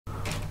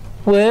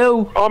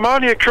Will? I'm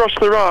only across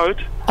the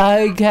road.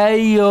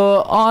 Okay,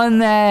 you're on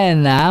there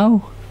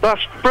now.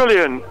 That's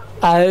brilliant.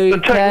 Okay. The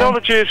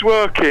technology is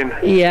working.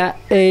 Yeah,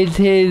 it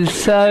is.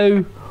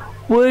 So,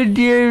 would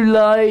you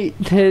like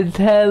to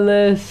tell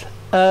us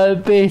a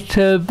bit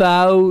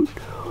about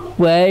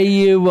where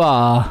you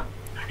are?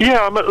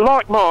 Yeah, I'm at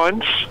Like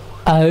Minds.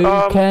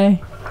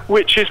 Okay.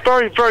 Which is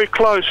very, very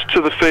close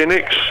to the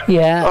Phoenix.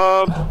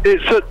 Yeah.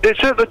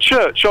 It's at the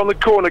church on the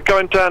corner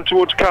going down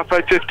towards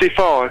Cafe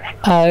 55.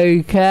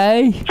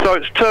 Okay. So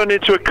it's turned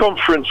into a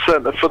conference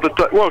centre for the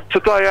day, well,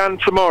 today and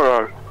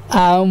tomorrow.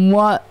 And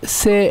what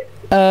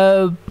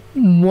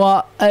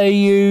are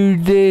you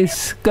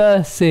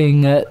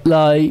discussing at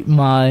Like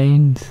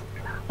Minds?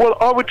 Well,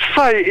 I would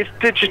say it's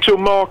digital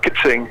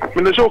marketing. I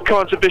mean, there's all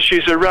kinds of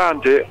issues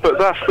around it, but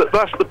that's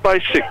the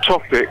basic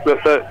topic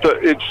that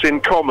it's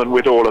in common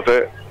with all of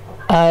it.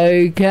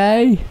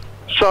 Okay.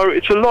 So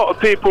it's a lot of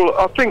people.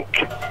 I think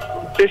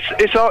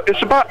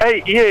it's about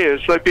 8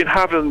 years they've been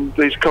having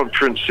these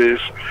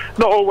conferences.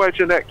 Not always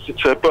in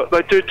Exeter, but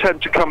they do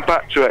tend to come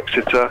back to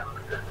Exeter.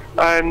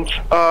 And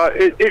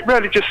it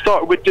really just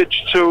started with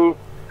digital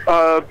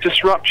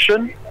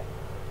disruption.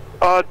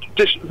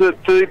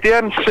 The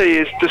MC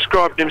is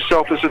describing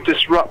himself as a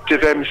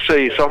disruptive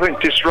MC, so I think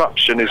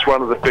disruption is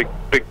one of the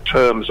big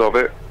terms of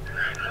it.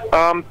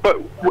 But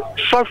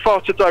so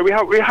far today we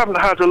haven't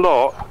had a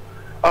lot.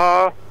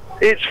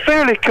 It's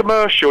fairly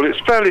commercial. It's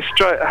fairly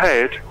straight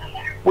ahead.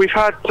 We've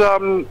had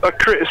a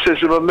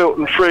criticism of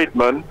Milton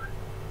Friedman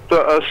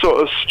that a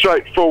sort of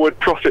straightforward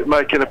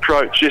profit-making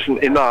approach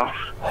isn't enough.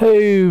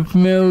 Who's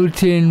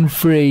Milton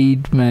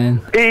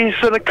Friedman? He's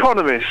an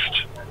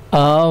economist.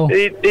 Oh.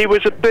 He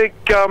was a big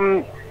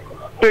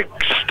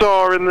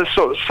star in the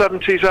sort of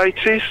 70s,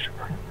 80s.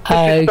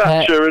 Okay.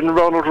 Thatcher and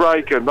Ronald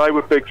Reagan, they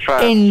were big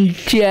fans. In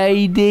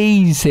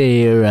JD's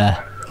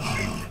era?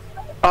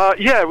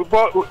 Yeah,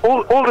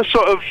 all the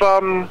sort of,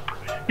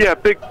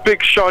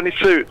 big shiny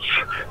suits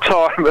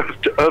time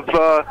of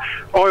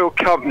oil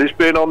companies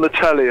being on the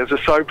telly as a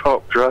soap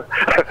opera.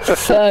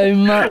 So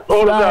much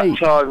all like, of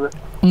that time.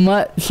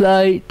 Much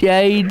like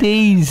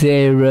JD's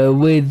era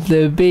with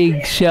the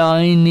big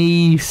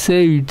shiny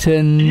suit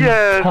and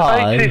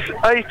tie.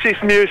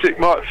 80s music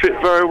might fit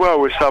very well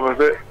with some of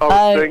it,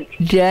 I would think.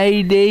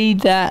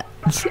 JD,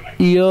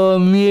 your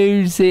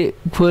music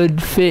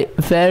would fit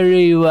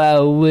very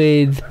well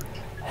with...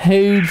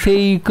 Who's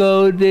he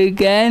called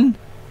again?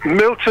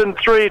 Milton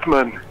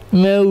Friedman.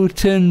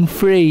 Milton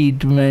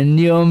Friedman.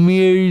 Your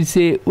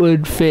music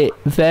would fit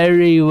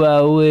very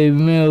well with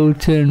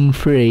Milton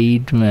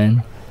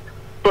Friedman.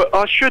 But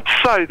I should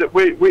say that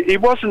he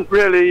wasn't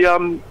really.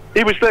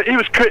 He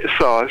was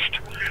criticised,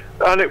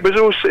 and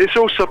it's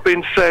also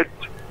been said.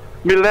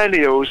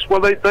 Millennials,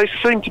 well, they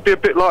seem to be a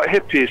bit like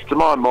hippies to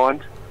my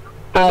mind.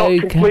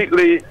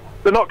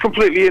 They're not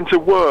completely into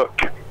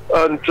work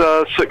and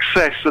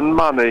success and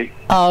money.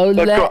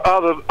 They've got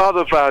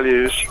other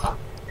values.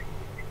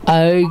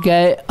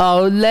 Okay,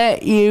 I'll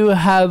let you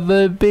have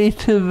a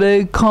bit of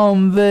a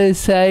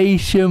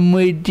conversation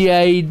with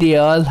JD.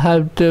 I'll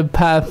have to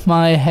pass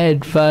my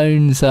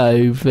headphones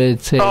over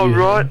to you. Oh,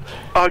 right.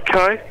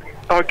 Okay.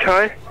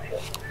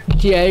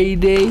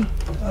 JD?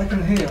 I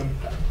can hear him.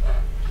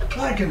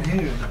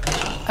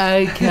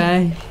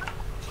 Okay.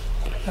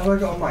 Have I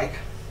got a mic?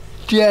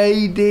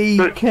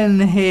 JD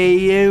can hear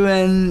you,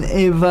 and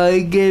if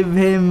I give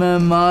him a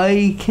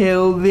mic,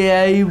 he'll be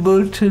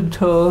able to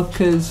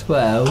talk as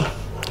well.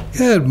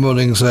 Good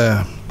morning,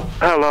 sir.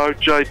 Hello,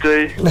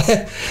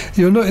 JD.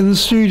 You're not in the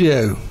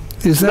studio.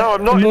 Is that No,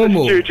 I'm not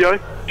normal? in the studio.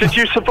 Did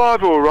you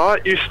survive all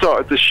right? You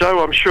started the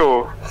show, I'm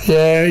sure.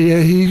 Yeah.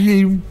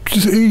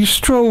 He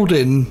strolled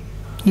in,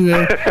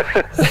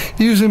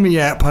 using the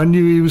app. I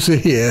knew he was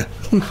here.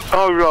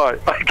 Oh, right.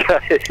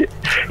 Okay.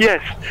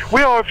 Yes,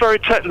 we are a very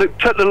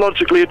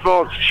technologically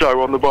advanced show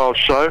on the Wild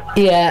Show.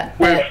 Yeah.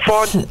 We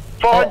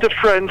find a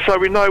friend so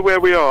we know where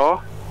we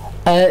are.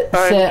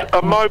 And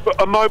a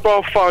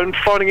mobile phone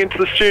phoning into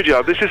the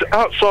studio. This is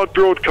outside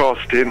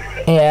broadcasting.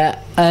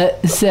 Yeah,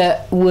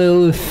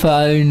 Will's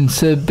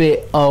phone's a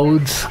bit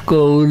old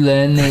school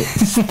and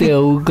it's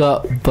still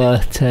got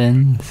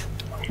buttons.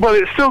 Well,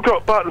 it's still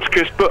got buttons,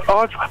 Chris, but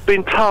I've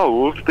been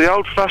told the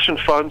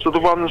old-fashioned phones are the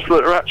ones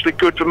that are actually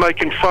good for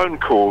making phone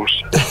calls.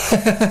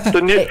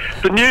 The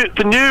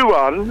new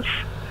ones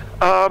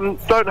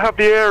don't have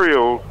the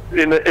aerial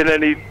in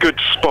any good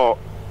spot.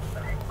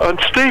 And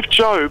Steve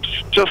Jobs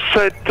just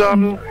said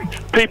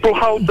people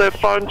hold their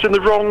phones in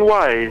the wrong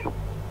way.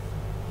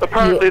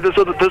 Apparently,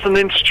 there's an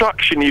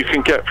instruction you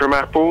can get from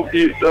Apple.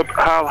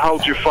 How to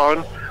hold your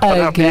phone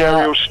and have the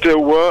aerial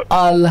still work.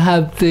 I'll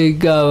have to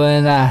go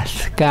and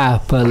ask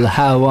Apple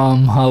how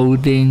I'm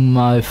holding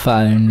my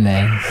phone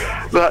then.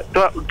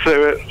 That'll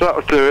do it.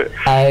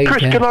 Okay.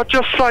 Chris, can I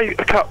just say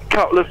a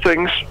couple of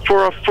things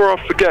before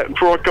I forget,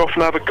 before I go off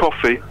and have a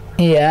coffee?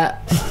 Yeah.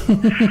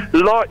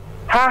 Like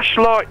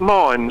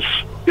Minds,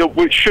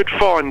 which should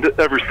find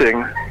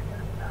everything.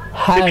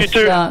 If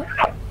you do,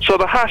 so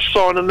the hash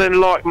sign and then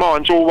Like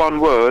Minds, all one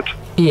word.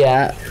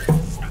 Yeah.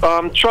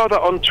 Try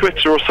that on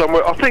Twitter or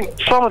somewhere. I think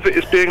some of it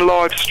is being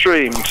live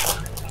streamed,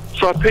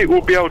 so people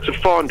will be able to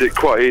find it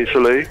quite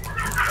easily.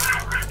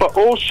 But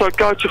also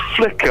go to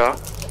Flickr,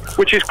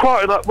 which is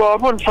quite well, I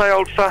wouldn't say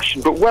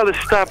old-fashioned, but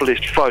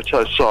well-established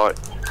photo site.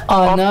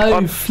 I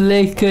know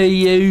Flickr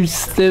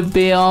used to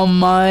be on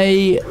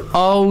my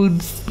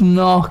old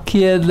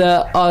Nokia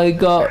that I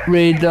got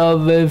rid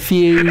of a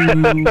few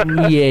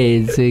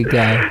years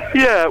ago.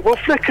 Yeah, well,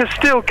 Flickr's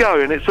still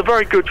going. It's a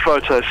very good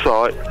photo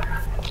site.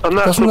 And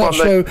that's Doesn't the that one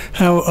show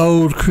how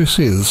old Chris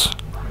is?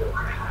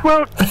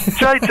 Well,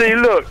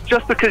 JD, look,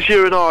 just because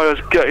you and I are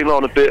getting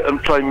on a bit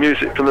and playing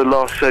music from the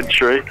last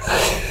century,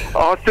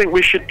 I think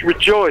we should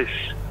rejoice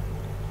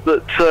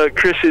that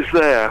Chris is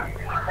there.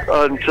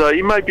 And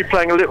he may be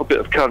playing a little bit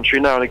of country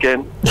now and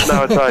again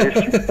nowadays.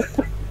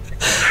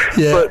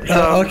 Yeah, but,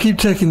 I'll keep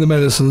taking the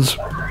medicines.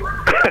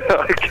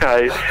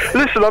 Okay.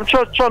 Listen, I'm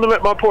trying to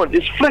make my point.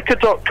 It's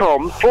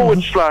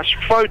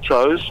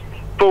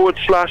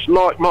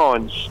flickr.com/photos/Like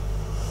Minds.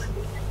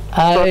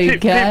 Okay.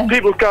 So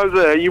people go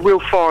there. You will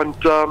find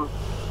some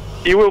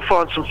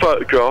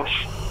photographs.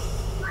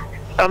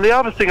 And the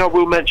other thing I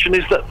will mention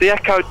is that the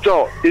Echo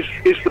Dot is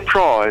the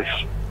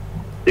prize.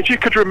 If you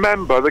could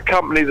remember the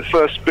company the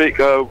first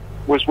speaker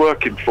was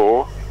working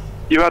for,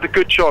 you had a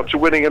good chance of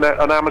winning an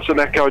Amazon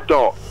Echo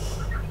Dot.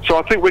 So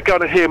I think we're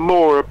going to hear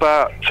more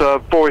about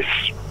voice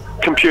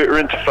computer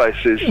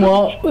interfaces.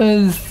 What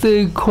was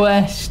the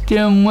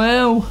question,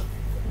 Will?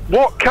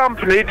 What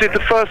company did the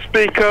first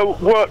speaker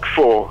work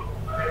for?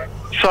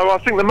 So I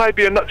think there may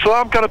be so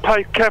I'm going to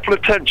pay careful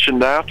attention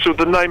now to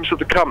the names of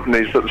the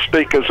companies that the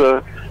speakers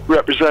are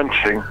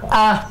representing.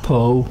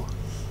 Apple.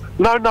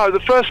 No, the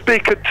first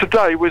speaker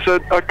today was a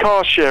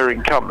car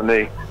sharing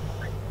company.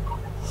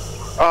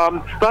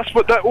 That's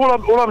what all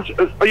I'm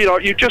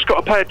you've just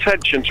got to pay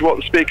attention to what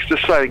the speakers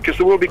are saying, because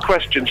there will be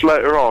questions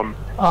later on.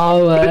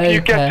 Oh, but okay. if you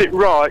get it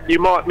right, you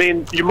might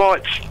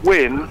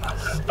win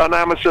an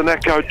Amazon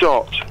Echo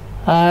Dot.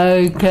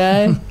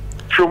 Okay.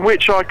 From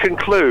which I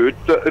conclude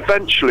that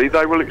eventually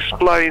they will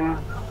explain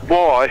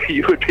why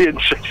you would be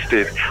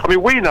interested. I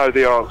mean, we know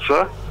the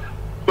answer,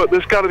 but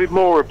there's going to be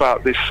more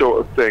about this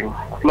sort of thing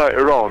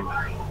later on.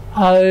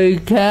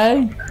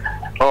 Okay.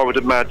 I would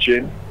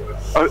imagine.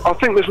 I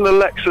think there's an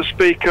Alexa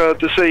speaker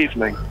this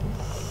evening,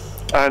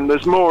 and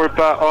there's more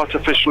about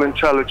artificial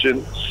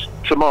intelligence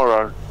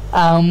tomorrow.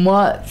 And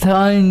what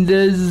time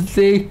does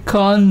the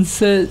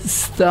concert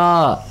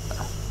start?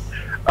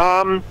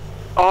 I'm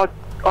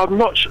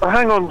not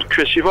hang on,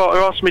 Chris, you've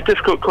asked me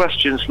difficult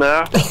questions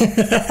now.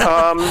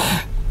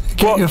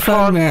 Get your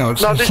phone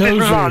out. No, this is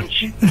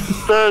lunch.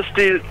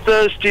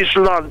 Thursday's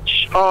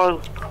lunch.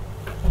 Oh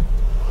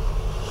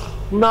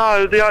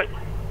no, no.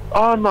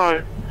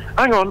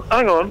 Hang on.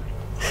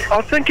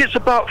 I think it's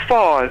about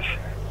 5.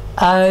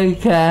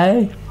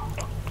 Okay.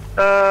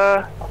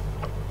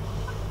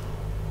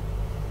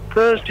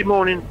 Thursday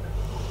morning.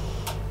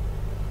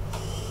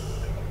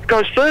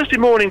 Goes Thursday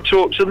morning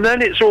talks, and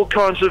then it's all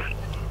kinds of.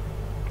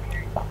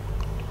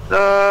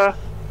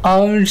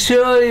 I'm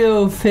sure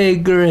you'll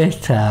figure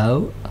it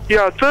out.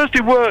 Yeah,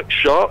 Thursday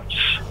workshops.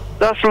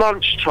 That's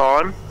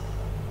lunchtime,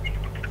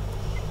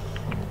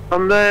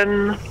 and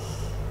then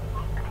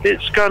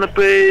it's going to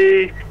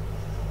be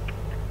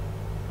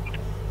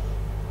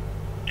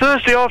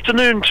Thursday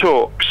afternoon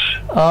talks.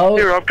 Oh.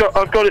 Here, I've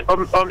got it.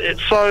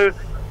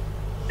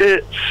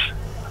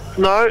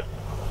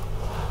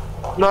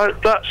 No,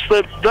 that's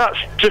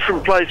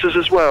different places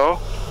as well.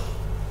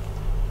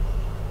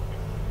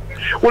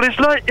 Well,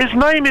 his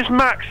name is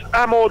Max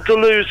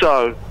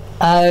Amor-Deluzzo.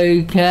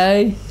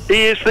 Okay.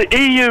 He is the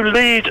EU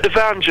lead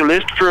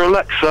evangelist for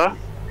Alexa.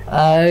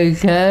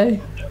 Okay.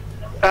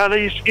 And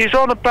he's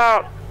on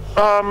about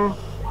I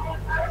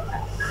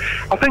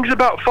think it's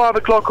about 5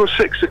 o'clock or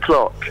 6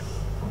 o'clock,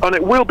 and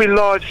it will be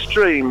live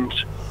streamed,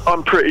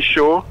 I'm pretty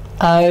sure.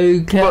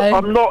 Okay. But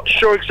I'm not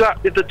sure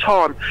exactly the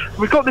time.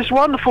 We've got this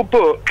wonderful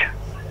book,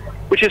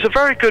 which is a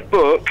very good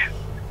book.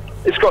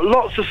 It's got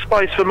lots of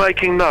space for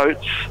making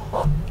notes.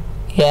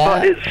 Yeah.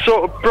 But it's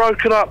sort of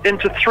broken up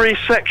into 3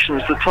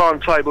 sections, the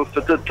timetable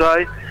for the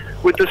day,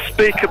 with the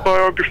speaker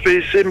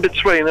biographies in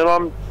between. And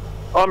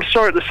I'm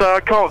sorry to say I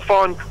can't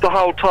find the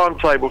whole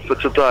timetable for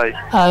today.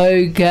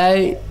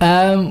 Okay.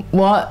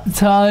 What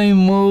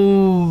time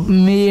will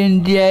me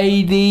and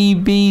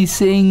JD be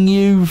seeing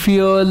you for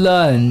your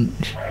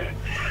lunch?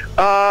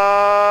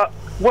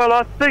 Well,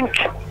 I think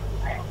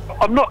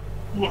I'm not.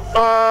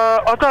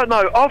 I don't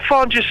know. I'll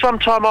find you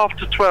sometime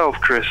after 12,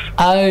 Chris.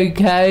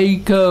 Okay,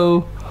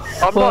 cool.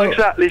 I'm not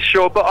exactly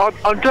sure, but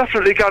I'm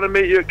definitely going to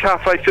meet you at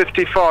Cafe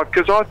 55,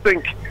 because I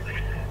think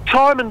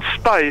time and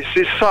space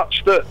is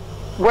such that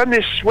when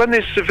this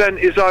event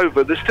is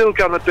over, there's still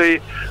going to be,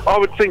 I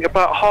would think,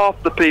 about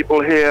half the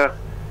people here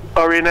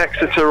are in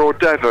Exeter or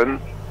Devon,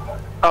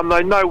 and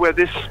they know where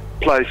this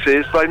place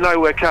is, they know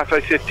where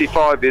Cafe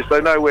 55 is,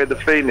 they know where the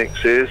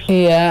Phoenix is.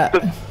 Yeah.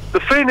 The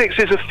Phoenix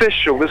is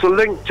official. There's a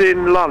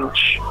LinkedIn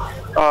lunch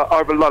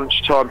over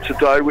lunchtime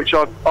today, which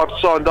I've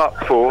signed up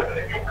for.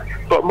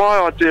 But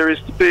my idea is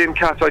to be in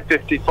Cafe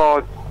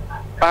 55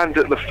 and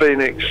at the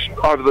Phoenix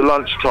over the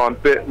lunchtime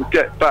bit, and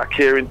get back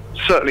here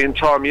certainly in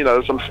time,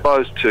 as I'm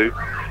supposed to,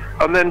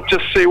 and then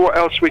just see what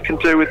else we can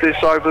do with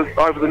this over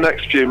the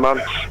next few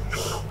months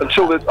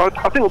until I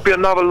think it'll be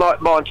another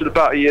Like Minds in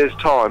about a year's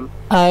time.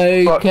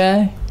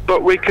 Okay.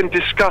 But we can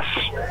discuss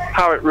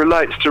how it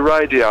relates to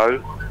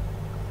radio,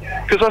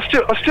 because I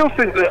still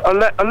think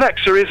that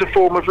Alexa is a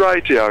form of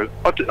radio.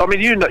 I mean,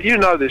 you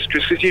know this,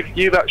 Chris, because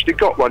you've actually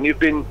got one. You've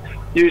been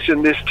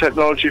using this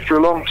technology for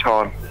a long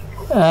time.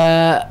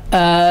 Not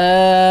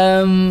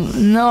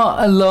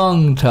a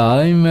long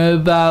time,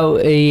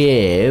 about a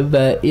year,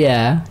 but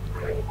yeah.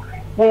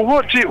 Well,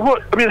 how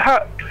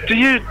do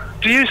you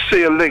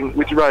see a link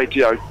with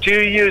radio? Do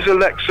you use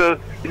Alexa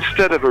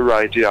instead of a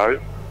radio?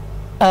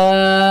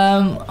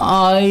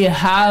 I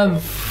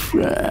have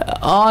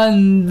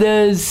on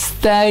the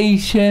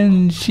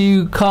stations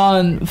you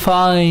can't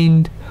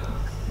find.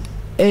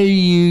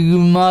 You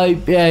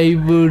might be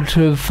able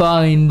to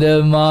find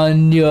them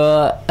on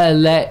your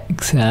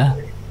Alexa.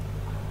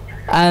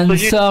 And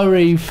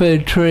sorry for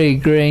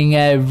triggering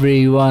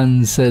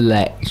everyone's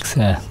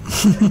Alexa.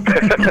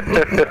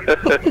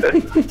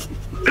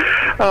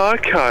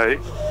 Okay.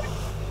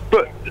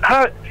 But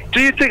how do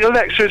you think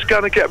Alexa is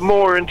going to get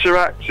more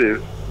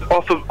interactive,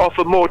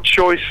 offer more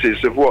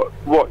choices of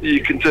what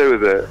you can do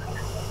with it?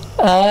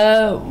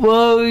 I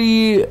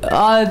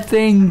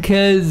think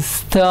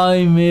as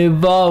time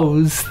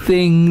evolves,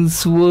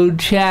 things will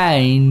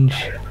change,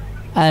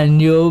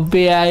 and you'll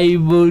be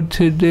able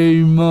to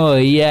do more,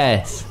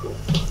 yes.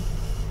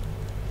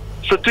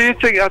 So do you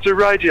think as a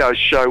radio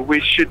show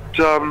we should,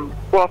 I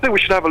think we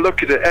should have a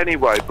look at it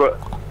anyway, but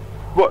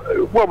my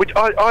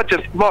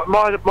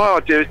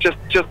idea is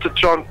just to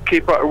try and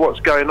keep up with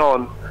what's going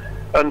on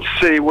and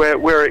see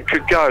where it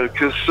could go,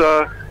 because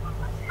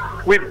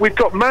we've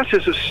got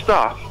masses of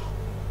stuff.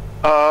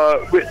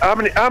 How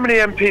many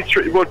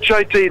MP3? Well,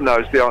 JD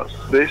knows the answer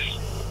to this.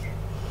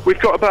 We've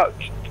got about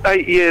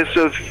 8 years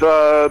of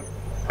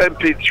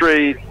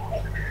MP3,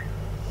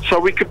 so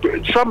we could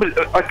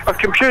a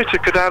computer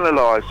could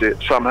analyse it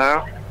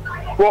somehow.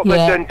 What they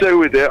then do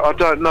with it, I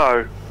don't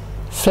know.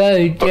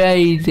 So,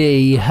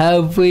 JD,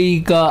 have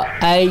we got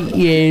 8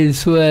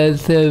 years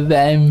worth of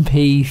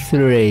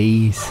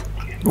MP3s?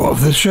 What,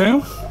 of this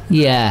show?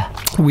 Yeah.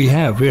 We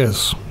have,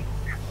 yes.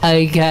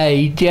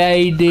 Okay,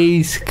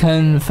 JD's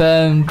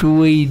confirmed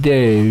we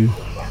do.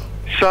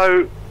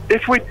 So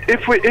if we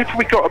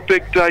got a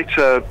big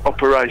data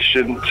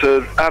operation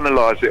to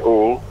analyse it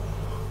all,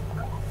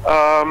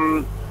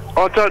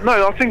 I don't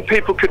know. I think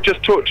people could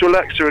just talk to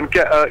Alexa and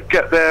get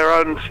their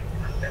own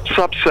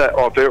subset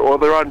of it or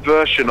their own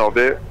version of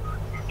it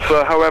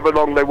for however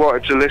long they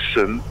wanted to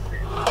listen.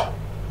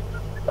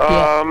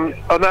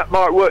 And that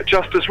might work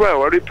just as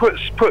well. And it puts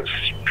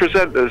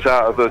presenters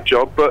out of a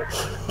job, but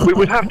we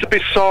would have to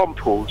be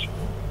sampled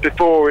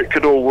before it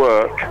could all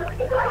work.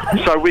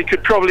 So we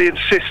could probably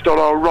insist on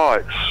our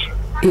rights.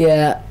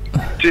 Yeah.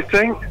 Do you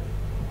think?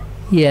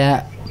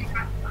 Yeah.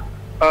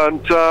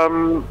 And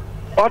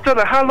I don't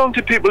know, how long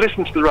do people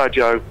listen to the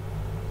radio?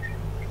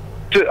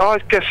 I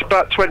guess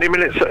about 20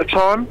 minutes at a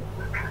time.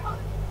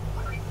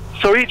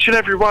 So each and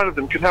every one of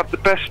them can have the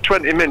best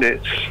 20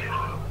 minutes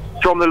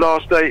from the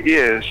last 8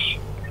 years.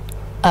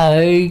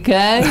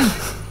 Okay.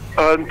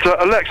 And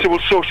Alexa will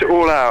sort it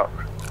all out.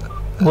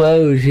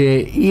 Well,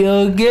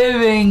 you're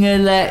giving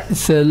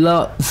Alexa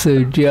lots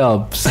of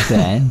jobs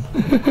then.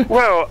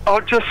 Well,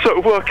 I'm just sort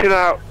of working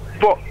out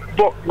what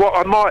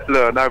I might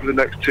learn over the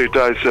next 2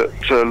 days at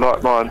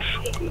Like Minds.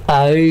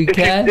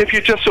 Okay. If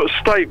you just sort of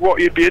state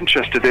what you'd be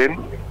interested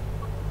in,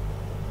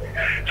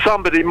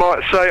 somebody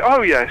might say,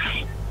 oh yes,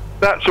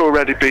 that's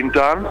already been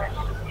done.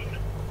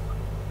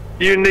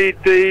 You need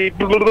the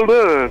blah, blah,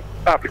 blah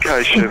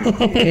application.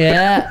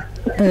 Yeah.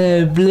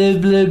 Blah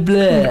blah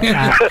blah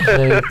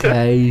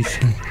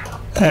application.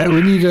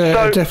 We need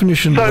a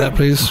definition of that,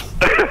 please.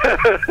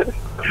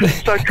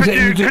 So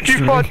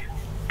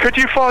could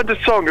you find a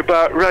song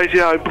about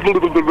radio blah,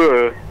 blah, blah,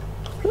 blah?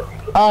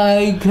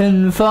 I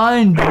can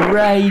find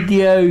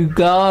Radio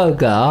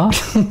Gaga.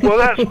 Well,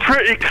 that's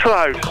pretty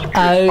close.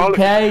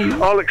 Okay.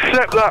 I'll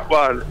accept that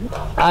one.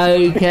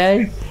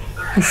 Okay.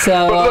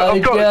 So look, I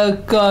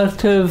just got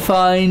to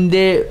find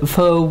it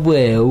for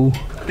Will.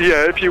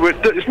 Yeah, if you would.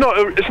 It's not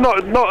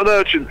an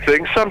urgent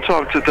thing.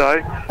 Sometime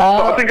today.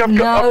 But I think I've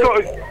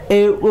got.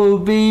 It will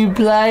be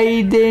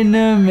played in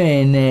a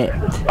minute.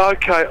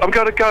 Okay, I'm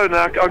going to go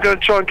now. I'm going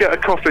to try and get a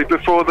coffee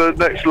before the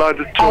next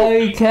load of talk.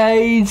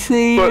 Okay,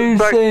 see you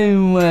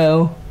soon,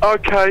 Will.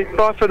 Okay,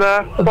 bye for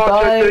now.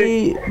 Bye.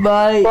 JD.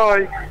 Bye.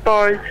 Bye.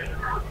 Bye.